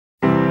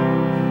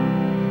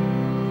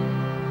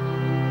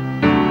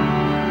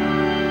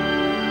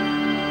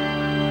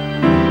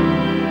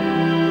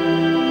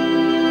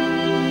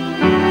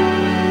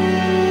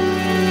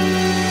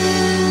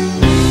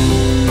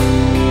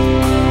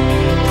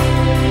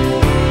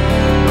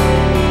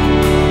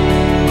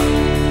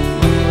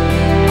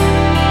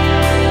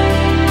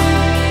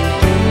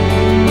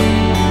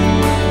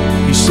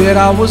said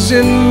I was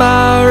in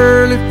my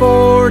early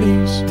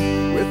 40s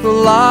with a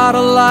lot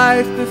of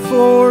life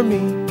before me,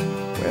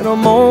 when a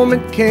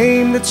moment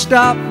came that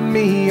stopped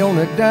me on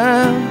a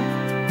dime.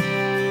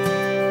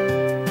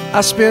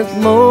 I spent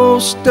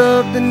most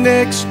of the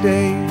next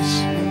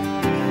days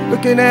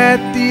looking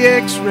at the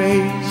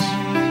x-rays,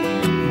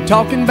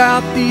 talking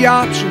about the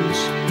options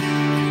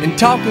and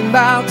talking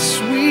about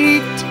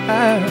sweet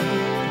time.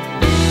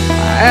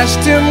 I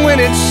asked him when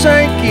it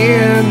sank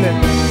in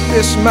that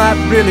this might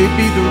really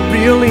be the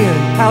real end.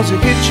 How's it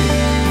hit you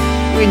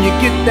when you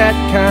get that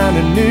kind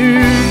of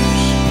news?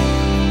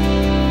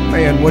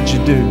 Man, what'd you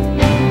do?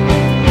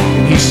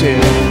 And he said,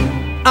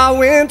 I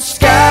went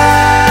skydiving,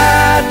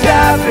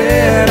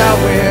 I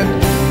went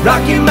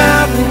Rocky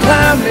Mountain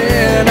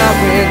climbing, I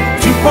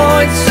went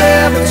 2.7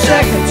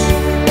 seconds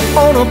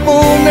on a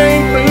bull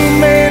named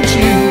Blue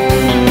Manchu.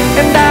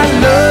 And I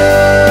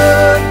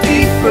looked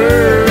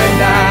deeper and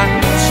I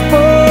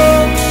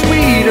spoke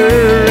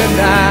sweeter and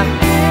I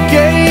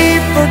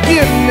gave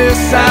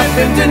forgiveness I've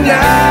been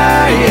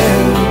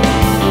denying.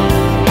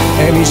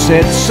 And he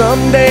said,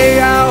 someday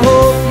I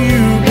hope you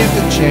get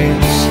the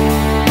chance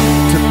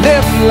to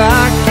live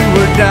like you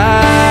were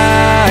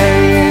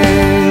dying.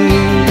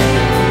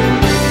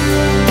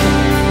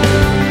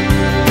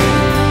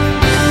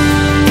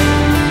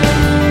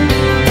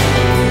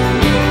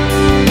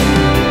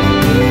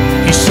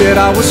 He said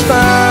I was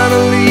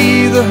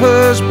finally the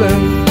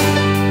husband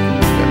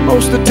that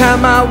most of the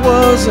time I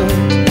wasn't,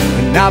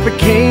 and I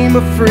became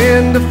a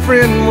friend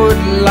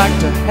would like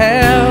to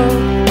have.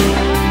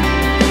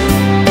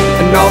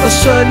 And all of a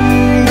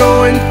sudden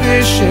going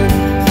fishing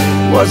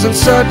wasn't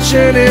such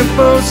an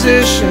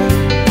imposition,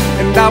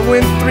 and I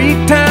went 3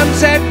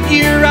 times that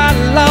year. I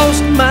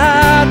lost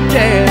my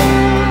dad.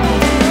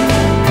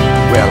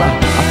 Well,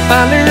 I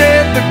finally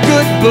read the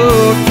good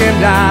book, and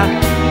I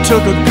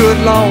took a good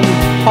long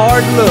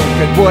hard look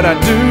at what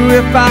I'd do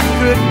if I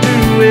could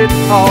do it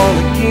all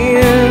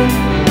again.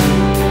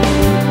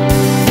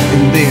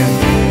 And then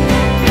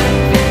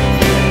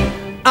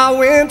I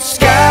went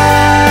skydiving,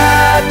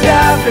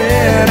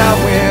 I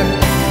went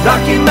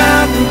Rocky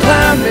Mountain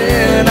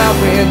climbing, I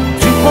went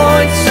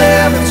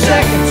 2.7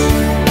 seconds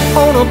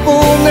on a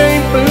bull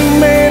named Blue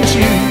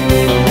Manchu.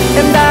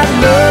 And I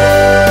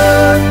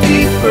looked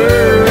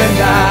deeper and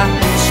I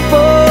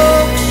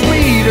spoke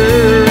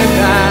sweeter and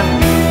I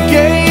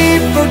gave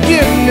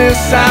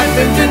forgiveness I've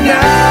been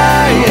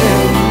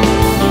denying.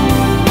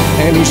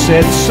 And he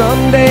said,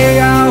 someday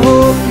I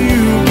hope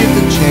you get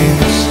the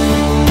chance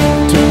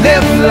to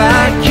live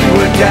like you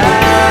were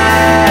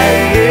dying.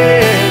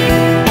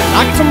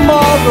 Like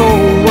tomorrow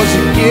was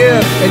a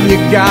gift and you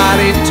got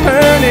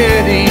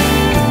eternity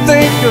to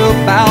think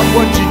about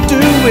what you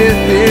do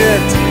with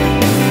it.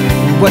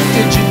 What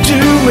did you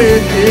do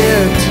with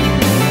it?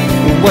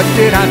 What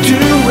did I do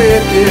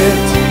with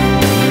it?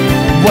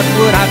 What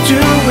would I do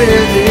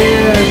with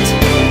it?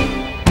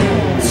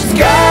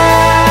 Skydiving,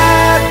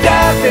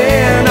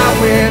 I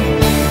went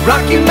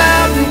Rocky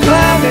Mountain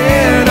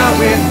climbing, I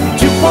went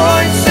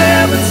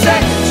 2.7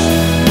 seconds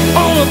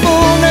on a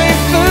bull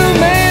named Blue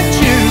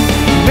Manchu.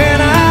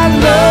 And I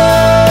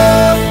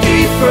looked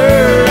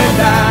deeper and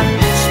I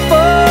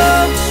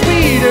spoke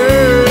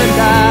sweeter and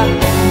I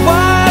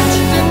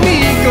watched an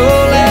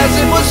eagle as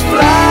it was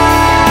flying.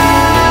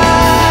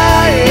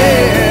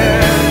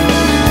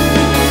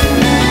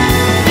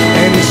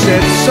 And he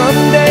said,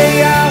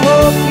 someday I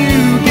hope you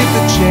get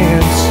the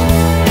chance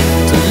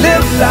to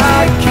live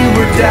like you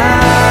were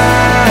dying.